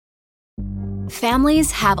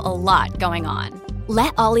Families have a lot going on.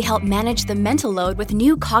 Let Ollie help manage the mental load with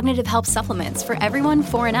new cognitive help supplements for everyone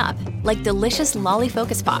 4 and up, like delicious Lolly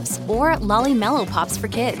Focus Pops or Lolly Mellow Pops for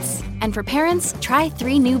kids. And for parents, try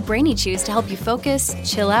 3 new Brainy Chews to help you focus,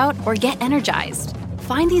 chill out, or get energized.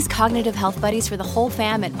 Find these cognitive health buddies for the whole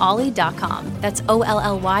fam at ollie.com. That's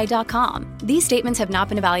OLLY.com. These statements have not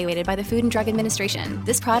been evaluated by the Food and Drug Administration.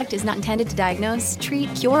 This product is not intended to diagnose,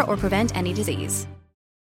 treat, cure, or prevent any disease.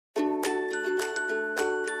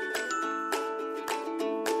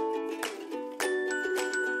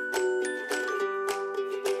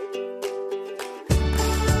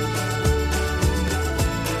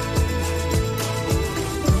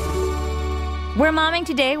 We're momming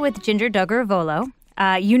today with Jinger, Duggar, Vuolo.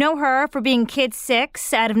 You know her for being kid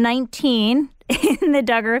 6 out of 19 in the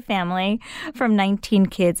Duggar family, from 19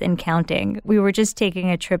 kids and counting. We were just taking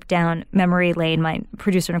a trip down memory lane, my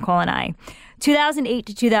producer Nicole and I. 2008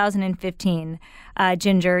 to 2015,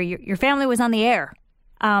 Jinger, your family was on the air.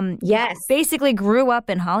 Yes. Basically grew up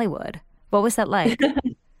in Hollywood. What was that like?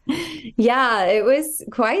 Yeah, it was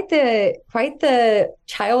quite the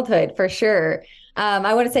childhood for sure.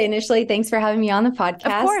 I want to say initially, thanks for having me on the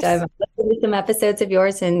podcast. Of course. I've listened to some episodes of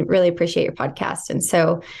yours and really appreciate your podcast. And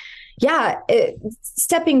so, yeah,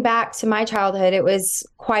 stepping back to my childhood, it was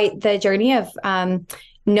quite the journey of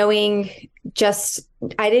knowing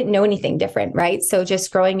I didn't know anything different, right? So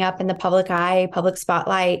just growing up in the public eye, public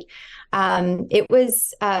spotlight, it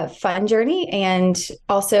was a fun journey and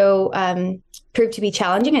also proved to be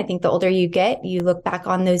challenging. I think the older you get, you look back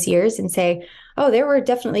on those years and say, oh, there were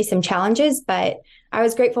definitely some challenges, but I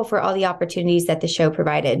was grateful for all the opportunities that the show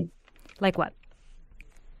provided. Like what?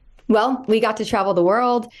 Well, we got to travel the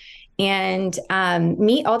world and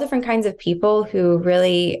meet all different kinds of people who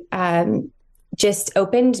really just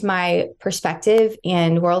opened my perspective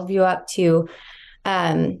and worldview up to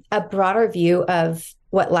a broader view of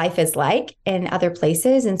what life is like in other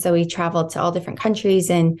places. And so we traveled to all different countries,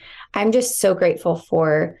 and I'm just so grateful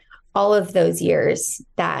for all of those years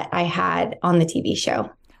that I had on the TV show.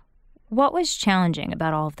 What was challenging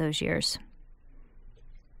about all of those years?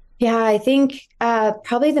 Yeah, I think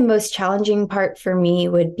probably the most challenging part for me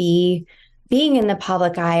would be being in the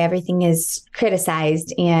public eye. Everything is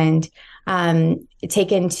criticized and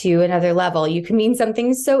taken to another level. You can mean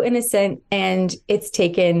something so innocent and it's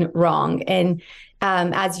taken wrong. And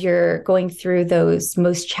as you're going through those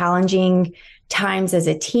most challenging times as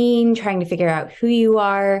a teen, trying to figure out who you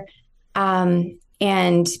are,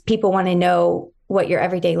 and people want to know what your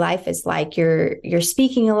everyday life is like. You're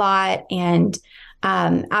speaking a lot. And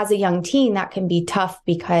as a young teen, that can be tough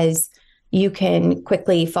because you can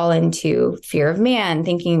quickly fall into fear of man,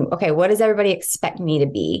 thinking, okay, what does everybody expect me to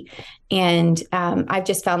be? And I've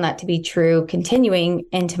just found that to be true, continuing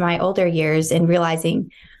into my older years and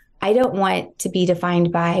realizing I don't want to be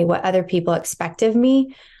defined by what other people expect of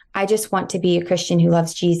me. I just want to be a Christian who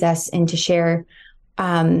loves Jesus and to share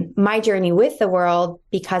my journey with the world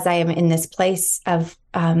because I am in this place of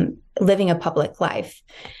living a public life.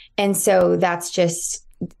 And so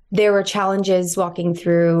there were challenges walking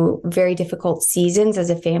through very difficult seasons as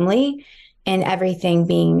a family and everything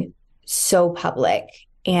being so public.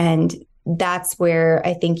 And that's where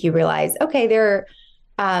I think you realize, okay, there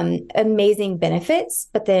are amazing benefits,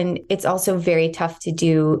 but then it's also very tough to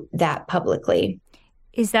do that publicly.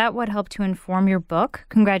 Is that what helped to inform your book?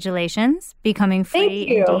 Congratulations. Becoming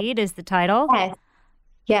Free Indeed is the title.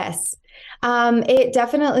 Yes. It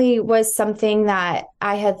definitely was something that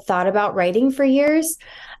I had thought about writing for years.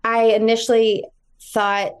 I initially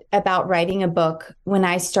thought about writing a book when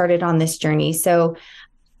I started on this journey. So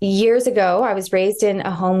years ago, I was raised in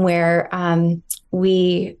a home where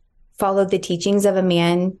we followed the teachings of a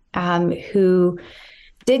man who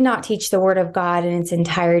did not teach the word of God in its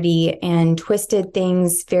entirety and twisted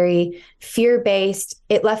things very fear-based.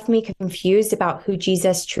 It left me confused about who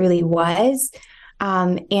Jesus truly was.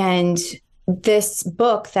 And this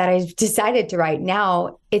book that I've decided to write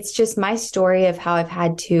now, it's just my story of how I've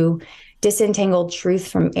had to disentangle truth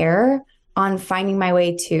from error on finding my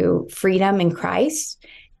way to freedom in Christ.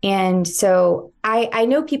 And so I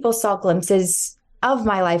know people saw glimpses of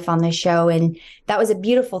my life on the show, and that was a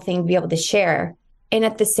beautiful thing to be able to share. And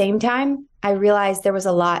at the same time, I realized there was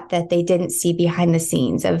a lot that they didn't see behind the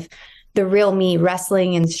scenes of the real me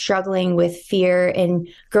wrestling and struggling with fear and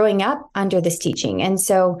growing up under this teaching. And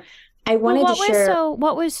so I wanted to share.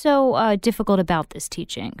 What was so difficult about this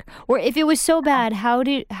teaching? Or if it was so bad, how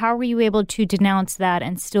were you able to denounce that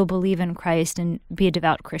and still believe in Christ and be a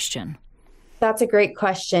devout Christian? That's a great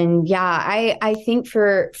question. Yeah, I think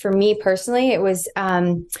for me personally, it was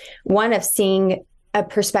one of seeing a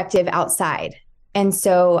perspective outside And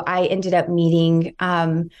so I ended up meeting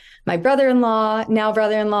my brother-in-law, now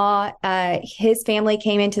brother-in-law. His family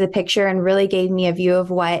came into the picture and really gave me a view of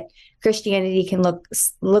what Christianity can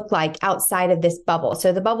look like outside of this bubble.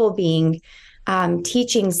 So the bubble being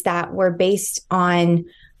teachings that were based on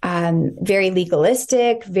very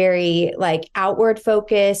legalistic, very like outward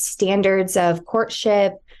focused standards of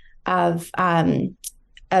courtship, of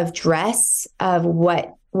dress, of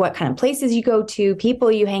what kind of places you go to,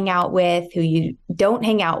 people you hang out with, who you don't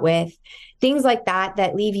hang out with, things like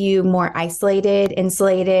that leave you more isolated,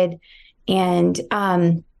 insulated. And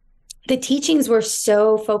the teachings were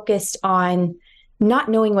so focused on not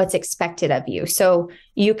knowing what's expected of you. So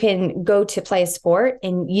you can go to play a sport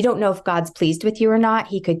and you don't know if God's pleased with you or not.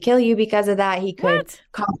 He could kill you because of that. He could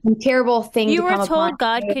cause some terrible thing to come upon you. You were told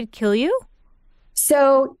God could kill you?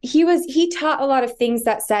 So he taught a lot of things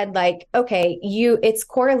that said like, okay, it's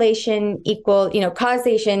correlation equal,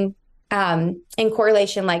 causation and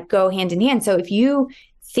correlation like go hand in hand. So if you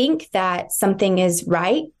think that something is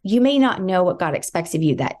right, you may not know what God expects of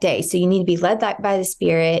you that day. So you need to be led by the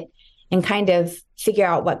Spirit and kind of figure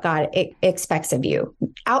out what God expects of you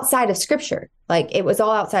outside of Scripture. Like it was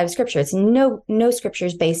all outside of Scripture. It's no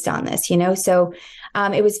scriptures based on this, So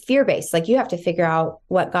it was fear-based. Like you have to figure out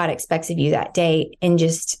what God expects of you that day and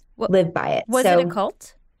just live by it. Was it a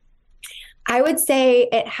cult? I would say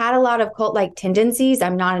it had a lot of cult-like tendencies.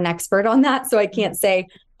 I'm not an expert on that, so I can't say,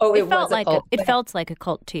 it was a cult. It felt like a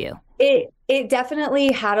cult to you. It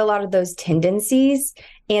definitely had a lot of those tendencies.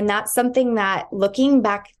 And that's something that looking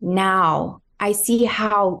back now, I see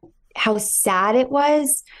how sad it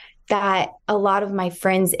was that a lot of my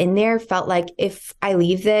friends in there felt like if I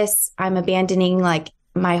leave this, I'm abandoning like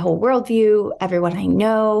my whole worldview, everyone I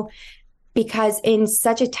know, because in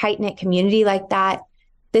such a tight-knit community like that,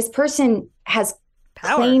 this person has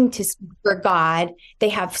claimed to speak for God. They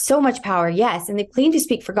have so much power, yes, and they claim to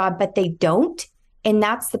speak for God, but they don't. And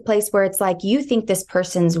that's the place where it's like, you think this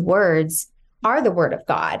person's words are the word of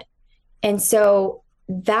God. And so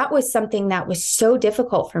that was something that was so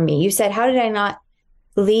difficult for me. You said, how did I not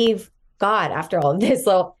leave God after all of this?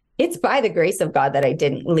 Well, it's by the grace of God that I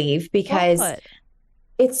didn't leave, because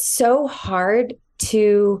it's so hard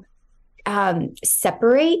to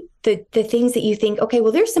separate the things that you think, okay,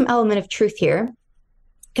 well, there's some element of truth here,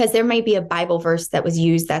 because there may be a Bible verse that was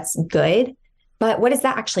used that's good, but what does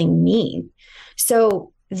that actually mean?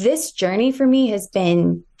 So this journey for me has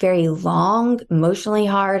been very long, emotionally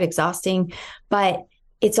hard, exhausting, but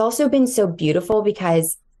it's also been so beautiful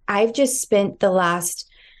because I've just spent the last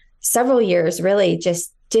several years really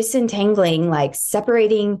just disentangling, like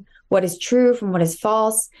separating what is true from what is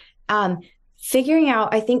false. Figuring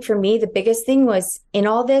out, I think for me, the biggest thing was in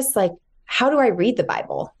all this, like, how do I read the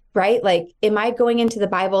Bible, right? Like, am I going into the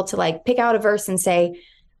Bible to like pick out a verse and say,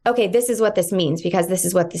 okay, this is what this means because this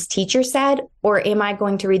is what this teacher said? Or am I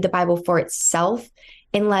going to read the Bible for itself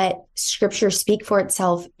and let Scripture speak for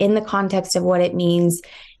itself in the context of what it means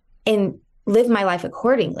and live my life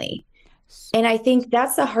accordingly? And I think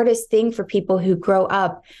that's the hardest thing for people who grow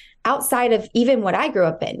up outside of even what I grew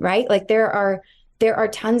up in, right? Like there are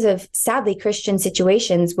tons of sadly Christian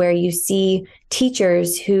situations where you see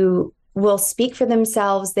teachers who will speak for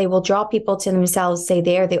themselves. They will draw people to themselves, say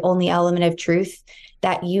they are the only element of truth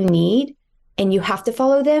that you need, and you have to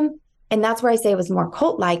follow them. And that's where I say it was more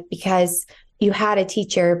cult-like, because you had a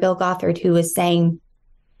teacher, Bill Gothard, who was saying,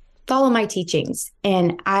 follow my teachings.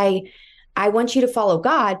 And I want you to follow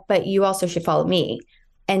God, but you also should follow me.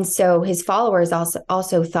 And so his followers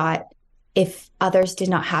also thought if others did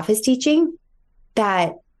not have his teaching,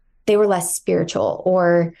 that they were less spiritual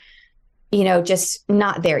or, just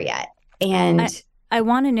not there yet. And I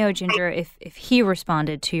want to know, Jinger, if he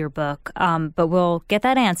responded to your book, but we'll get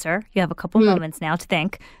that answer. You have a couple moments now to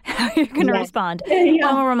think how you're going to respond.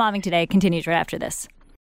 While we're momming today continues right after this.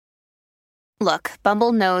 Look,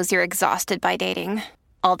 Bumble knows you're exhausted by dating.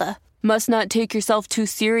 All the must not take yourself too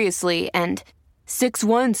seriously and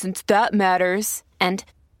 6'1" since that matters. And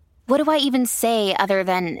what do I even say other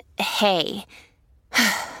than, hey?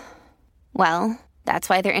 Well, that's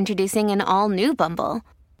why they're introducing an all-new Bumble.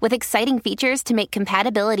 With exciting features to make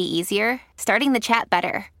compatibility easier, starting the chat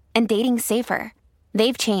better, and dating safer.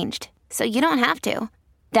 They've changed, so you don't have to.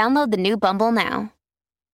 Download the new Bumble now.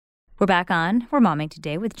 We're back on We're Momming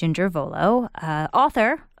Today with Jinger Vuolo,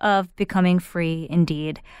 author of Becoming Free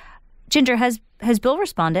Indeed. Jinger, has Bill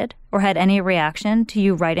responded or had any reaction to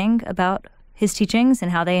you writing about his teachings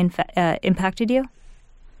and how they impacted you?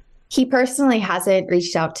 He personally hasn't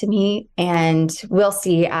reached out to me, and we'll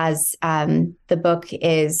see as the book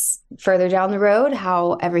is further down the road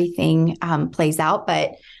how everything plays out.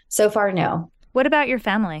 But so far, no. What about your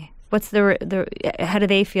family? how do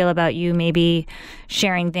they feel about you maybe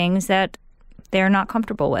sharing things that they're not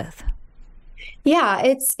comfortable with? Yeah,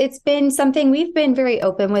 it's been something we've been very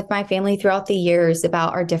open with my family throughout the years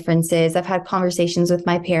about our differences. I've had conversations with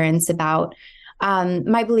my parents about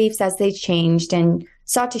my beliefs as they changed and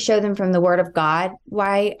sought to show them from the Word of God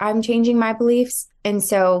why I'm changing my beliefs. And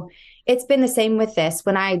so it's been the same with this.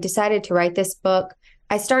 When I decided to write this book,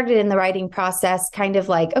 I started in the writing process kind of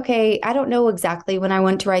like, okay, I don't know exactly when I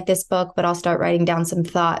want to write this book, but I'll start writing down some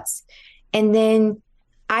thoughts. And then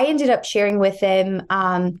I ended up sharing with them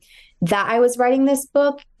that I was writing this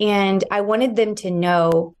book, and I wanted them to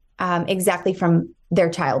know exactly from their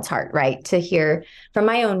child's heart, right? To hear from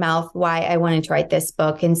my own mouth why I wanted to write this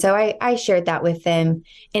book. And so I shared that with them.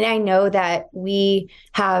 And I know that we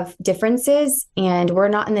have differences and we're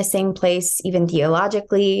not in the same place, even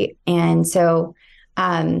theologically. And so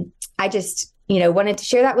I just, wanted to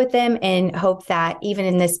share that with them and hope that even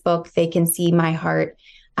in this book, they can see my heart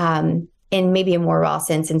in maybe a more raw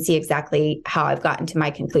sense and see exactly how I've gotten to my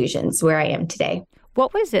conclusions where I am today.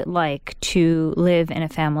 What was it like to live in a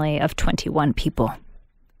family of 21 people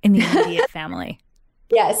in the immediate family?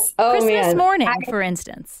 Yes. Oh, Christmas morning, for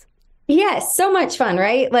instance. Yes. So much fun,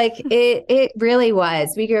 right? Like it really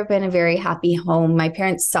was. We grew up in a very happy home. My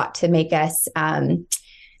parents sought to make us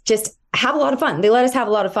just have a lot of fun. They let us have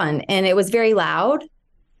a lot of fun. And it was very loud,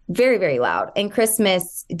 very, very loud. And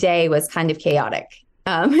Christmas Day was kind of chaotic.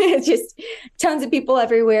 It's just tons of people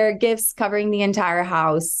everywhere, gifts covering the entire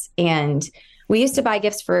house. And we used to buy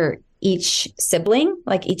gifts for each sibling,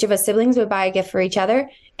 like each of us siblings would buy a gift for each other.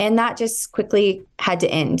 And that just quickly had to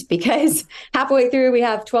end because halfway through we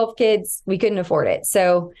have 12 kids. We couldn't afford it.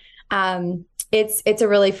 So it's a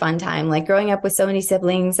really fun time. Like growing up with so many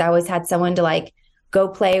siblings, I always had someone to like go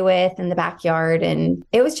play with in the backyard. And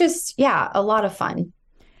it was just, a lot of fun.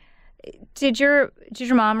 Did your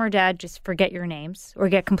mom or dad just forget your names or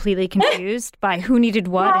get completely confused by who needed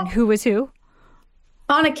what and who was who?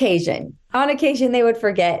 On occasion, they would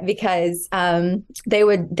forget because they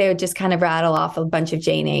would just kind of rattle off a bunch of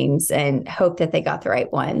J names and hope that they got the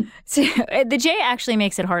right one. So the J actually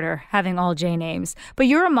makes it harder having all J names. But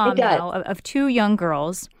you're a mom now of two young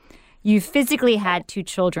girls. You physically had two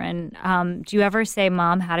children. Do you ever say,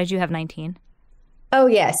 Mom, how did you have 19? Oh,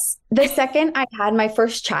 yes. The second I had my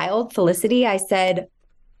first child, Felicity, I said,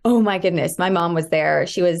 oh, my goodness, my mom was there.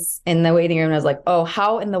 She was in the waiting room. And I was like, oh,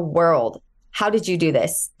 how in the world? How did you do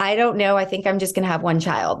this? I don't know. I think I'm just going to have one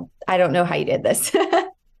child. I don't know how you did this.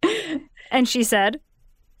 And she said?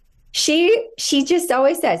 She just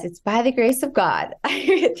always says, it's by the grace of God. I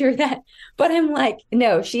get through that. But I'm like,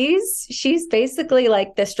 no, she's basically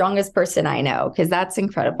like the strongest person I know, because that's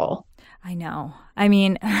incredible. I know. I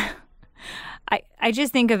mean, I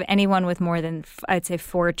just think of anyone with more than, I'd say,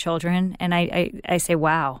 4 children. And I say,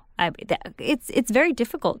 wow, it's very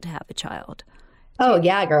difficult to have a child. Oh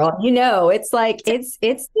yeah, girl. It's like, it's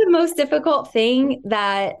the most difficult thing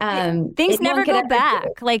that, things never go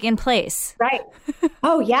back, like in place. Right.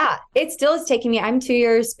 Oh yeah. It still is taking me, I'm 2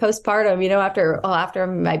 years postpartum, after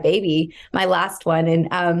my baby, my last one.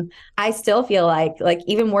 And, I still feel like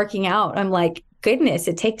even working out, I'm like, goodness,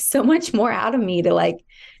 it takes so much more out of me to like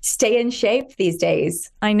stay in shape these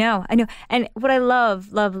days. I know. And what I love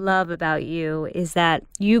about you is that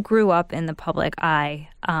you grew up in the public eye,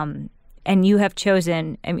 and you have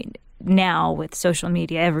chosen, now with social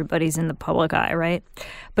media, everybody's in the public eye, right?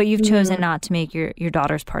 But you've chosen not to make your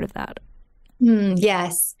daughters part of that.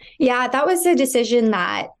 Yes. Yeah, that was a decision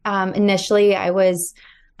that initially I was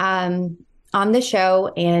on the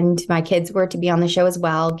show, and my kids were to be on the show as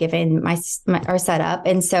well, given our setup.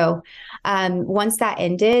 And so once that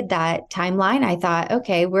ended, that timeline, I thought,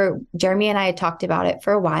 okay, Jeremy and I had talked about it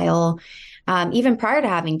for a while. Even prior to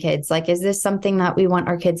having kids, like, is this something that we want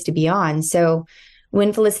our kids to be on? So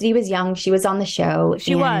when Felicity was young, she was on the show.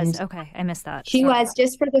 She was. Okay. I missed that. She was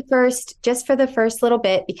just for the first little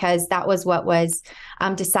bit, because that was what was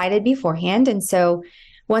decided beforehand. And so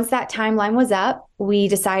once that timeline was up, we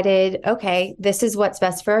decided, okay, this is what's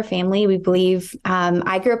best for our family. We believe,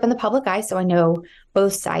 I grew up in the public eye, so I know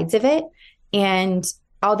both sides of it. And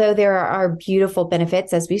although there are beautiful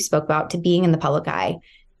benefits, as we spoke about, to being in the public eye,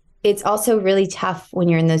 it's also really tough when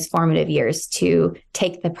you're in those formative years to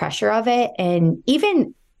take the pressure of it. And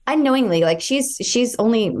even unknowingly, like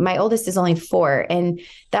my oldest is only 4. And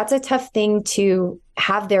that's a tough thing to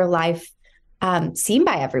have their life seen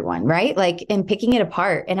by everyone, right? Like, and picking it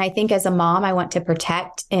apart. And I think as a mom, I want to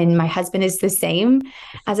protect, and my husband is the same.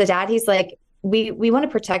 As a dad, he's like, we want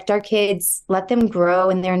to protect our kids, let them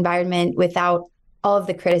grow in their environment without all of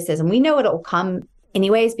the criticism. We know it'll come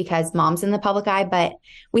anyways, because mom's in the public eye, but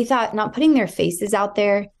we thought not putting their faces out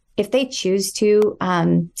there if they choose to,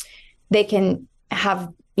 they can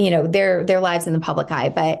have, their lives in the public eye.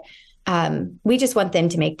 But we just want them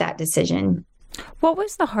to make that decision. What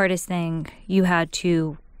was the hardest thing you had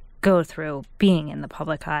to go through being in the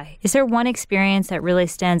public eye? Is there one experience that really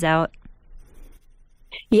stands out?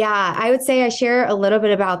 Yeah, I would say I share a little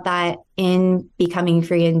bit about that in Becoming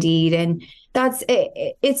Free Indeed. And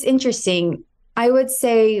it's interesting. I would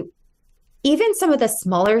say even some of the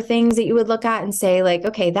smaller things that you would look at and say like,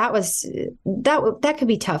 okay, that could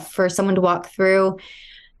be tough for someone to walk through,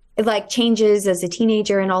 like changes as a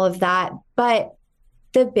teenager and all of that. But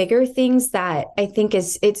the bigger things that I think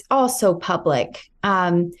it's all so public.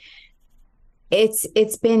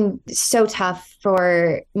 It's been so tough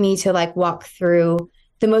for me to like walk through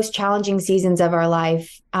the most challenging seasons of our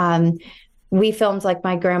life. We filmed like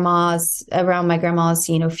around my grandma's,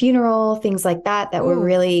 funeral, things like that were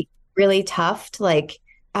really, really tough to like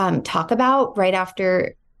talk about right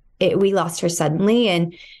after we lost her suddenly.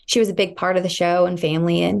 And she was a big part of the show and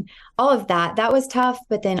family and all of that. That was tough.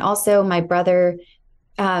 But then also my brother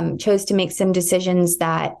chose to make some decisions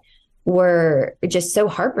that were just so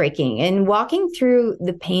heartbreaking, and walking through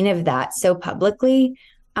the pain of that so publicly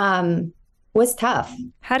was tough.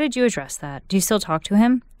 How did you address that? Do you still talk to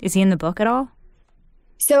him? Is he in the book at all?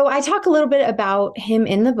 So I talk a little bit about him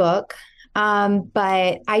in the book,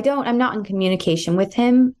 but I'm not in communication with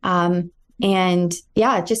him. And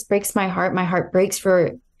yeah, it just breaks my heart. My heart breaks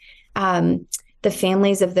for the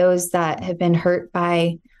families of those that have been hurt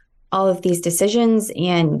by all of these decisions.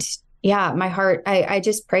 And yeah, my heart, I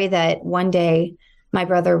just pray that one day my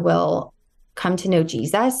brother will come to know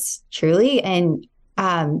Jesus truly. And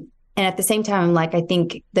at the same time, like, I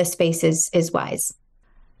think the space is wise.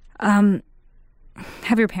 Have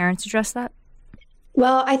your parents addressed that?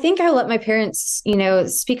 Well, I think I'll let my parents,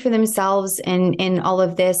 speak for themselves in all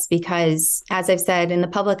of this, because as I've said, in the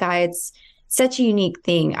public eye, it's such a unique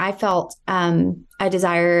thing. I felt a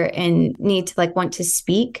desire and need to want to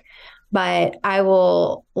speak, but I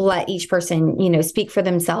will let each person, speak for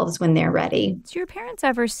themselves when they're ready. Do your parents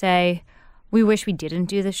ever say, we wish we didn't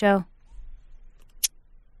do the show?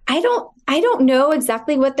 I don't know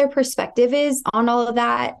exactly what their perspective is on all of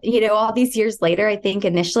that. All these years later, I think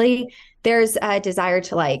initially there's a desire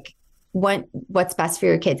to want what's best for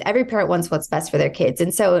your kids. Every parent wants what's best for their kids.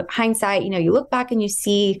 And so hindsight, you look back and you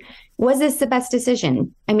see, was this the best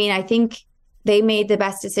decision? I mean, I think they made the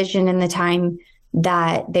best decision in the time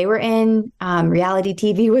that they were in. Reality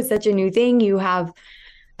TV was such a new thing. You have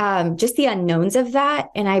just the unknowns of that.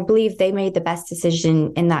 And I believe they made the best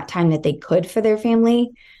decision in that time that they could for their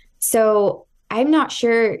family. So I'm not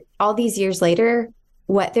sure all these years later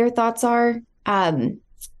what their thoughts are.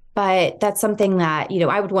 But that's something that,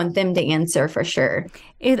 I would want them to answer for sure.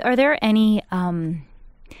 Are there any,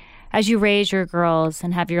 as you raise your girls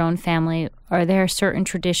and have your own family, are there certain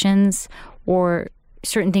traditions or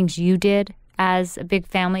certain things you did as a big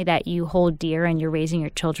family that you hold dear and you're raising your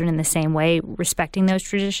children in the same way, respecting those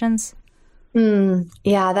traditions?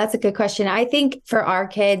 Yeah, that's a good question. I think for our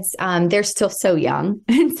kids, they're still so young.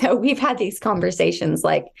 And so we've had these conversations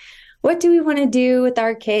like, what do we want to do with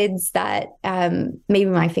our kids that maybe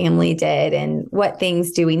my family did? And what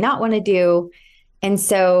things do we not want to do? And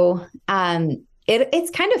so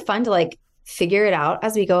it's kind of fun to figure it out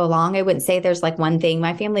as we go along. I wouldn't say there's one thing.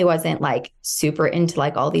 My family wasn't super into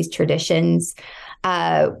all these traditions.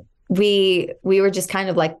 We were just kind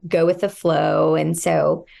of go with the flow. And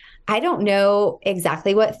so I don't know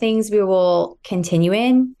exactly what things we will continue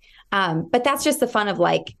in. But that's just the fun of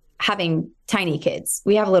having tiny kids.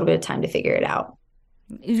 We have a little bit of time to figure it out.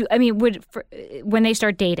 I mean, when they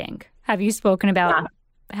start dating, have you spoken about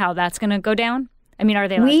how that's going to go down? I mean, are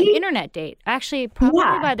they an internet date? Actually, probably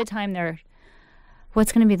by the time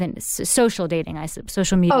what's going to be the social dating,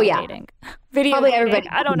 social media dating, video probably dating, everybody.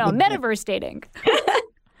 I don't know, metaverse dating.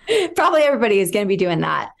 Probably everybody is going to be doing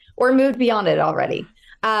that or moved beyond it already.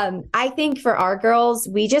 I think for our girls,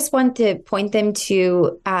 we just want to point them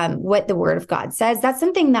to what the Word of God says. That's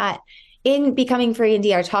something that in Becoming Free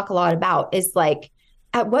Indeed, I talk a lot about is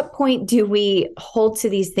at what point do we hold to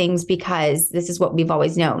these things because this is what we've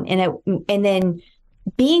always known? And then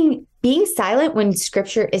being silent when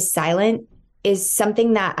Scripture is silent is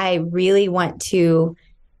something that I really want to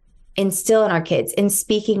instill in our kids, and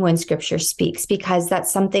speaking when Scripture speaks, because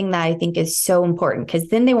that's something that I think is so important, because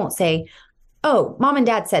then they won't say, oh, mom and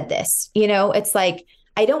dad said this. It's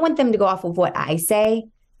I don't want them to go off of what I say.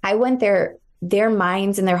 I want their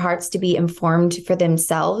minds and their hearts to be informed for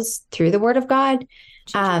themselves through the Word of God.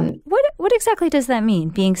 What exactly does that mean,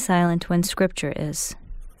 being silent when Scripture is?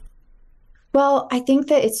 Well, I think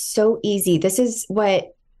that it's so easy. This is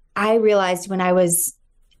what I realized when I was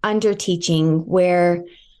under teaching, where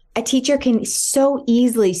a teacher can so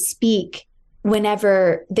easily speak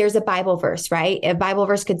whenever there's a Bible verse, right? A Bible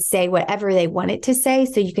verse could say whatever they want it to say.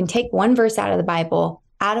 So you can take one verse out of the Bible,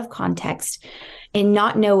 out of context, and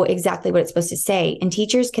not know exactly what it's supposed to say. And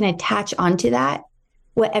teachers can attach onto that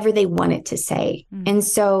whatever they want it to say. And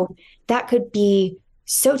so that could be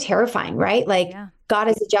so terrifying, right? Like, God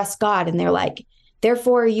is a just God. And they're like,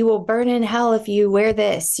 therefore you will burn in hell if you wear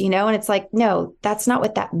this, and it's like, no, that's not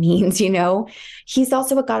what that means. He's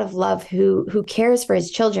also a God of love who cares for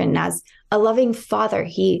his children. As a loving father,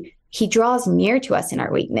 he draws near to us in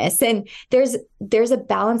our weakness. And there's a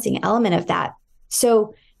balancing element of that.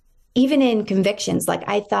 So even in convictions, like,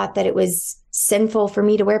 I thought that it was sinful for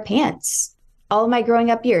me to wear pants. All of my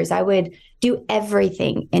growing up years, I would do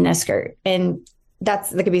everything in a skirt. And that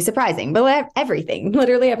could be surprising, but everything,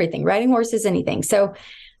 literally everything, riding horses, anything. So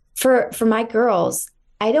for my girls,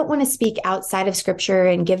 I don't want to speak outside of scripture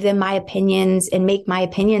and give them my opinions and make my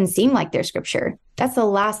opinions seem like they're scripture. That's the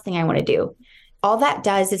last thing I want to do. All that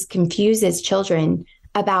does is confuses children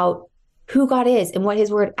about who God is and what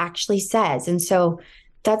his word actually says. And so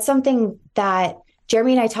that's something that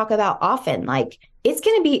Jeremy and I talk about often. Like,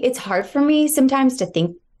 it's hard for me sometimes to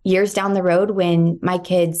think years down the road when my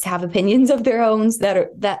kids have opinions of their own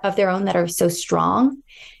that are so strong,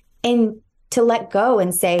 and to let go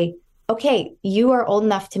and say, okay, you are old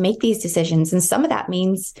enough to make these decisions. And some of that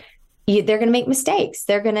means they're going to make mistakes.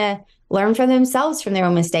 They're going to learn from themselves from their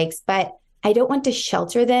own mistakes, but I don't want to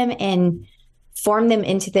shelter them and form them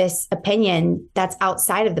into this opinion that's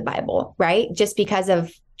outside of the Bible, right? Just because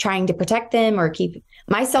of trying to protect them or keep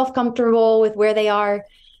myself comfortable with where they are.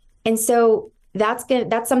 And so that's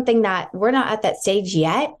something that we're not at that stage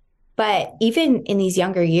yet. But even in these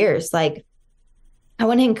younger years, like, I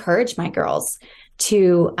want to encourage my girls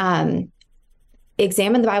to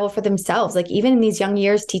examine the Bible for themselves. Like, even in these young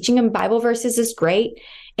years, teaching them Bible verses is great.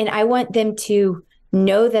 And I want them to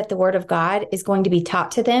know that the word of God is going to be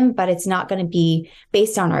taught to them, but it's not going to be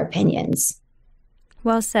based on our opinions.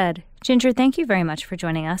 Well said. Jinger, thank you very much for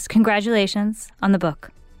joining us. Congratulations on the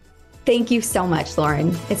book. Thank you so much,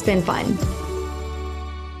 Lauren. It's been fun.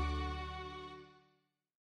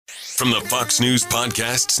 From the Fox News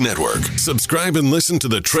Podcasts Network, subscribe and listen to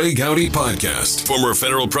the Trey Gowdy Podcast. Former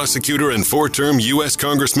federal prosecutor and 4-term U.S.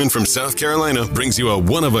 Congressman from South Carolina brings you a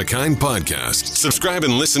one-of-a-kind podcast. Subscribe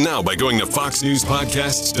and listen now by going to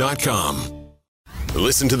foxnewspodcasts.com.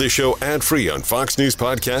 Listen to the show ad-free on Fox News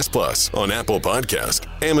Podcast Plus, on Apple Podcast,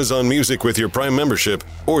 Amazon Music with your Prime membership,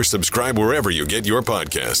 or subscribe wherever you get your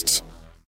podcasts.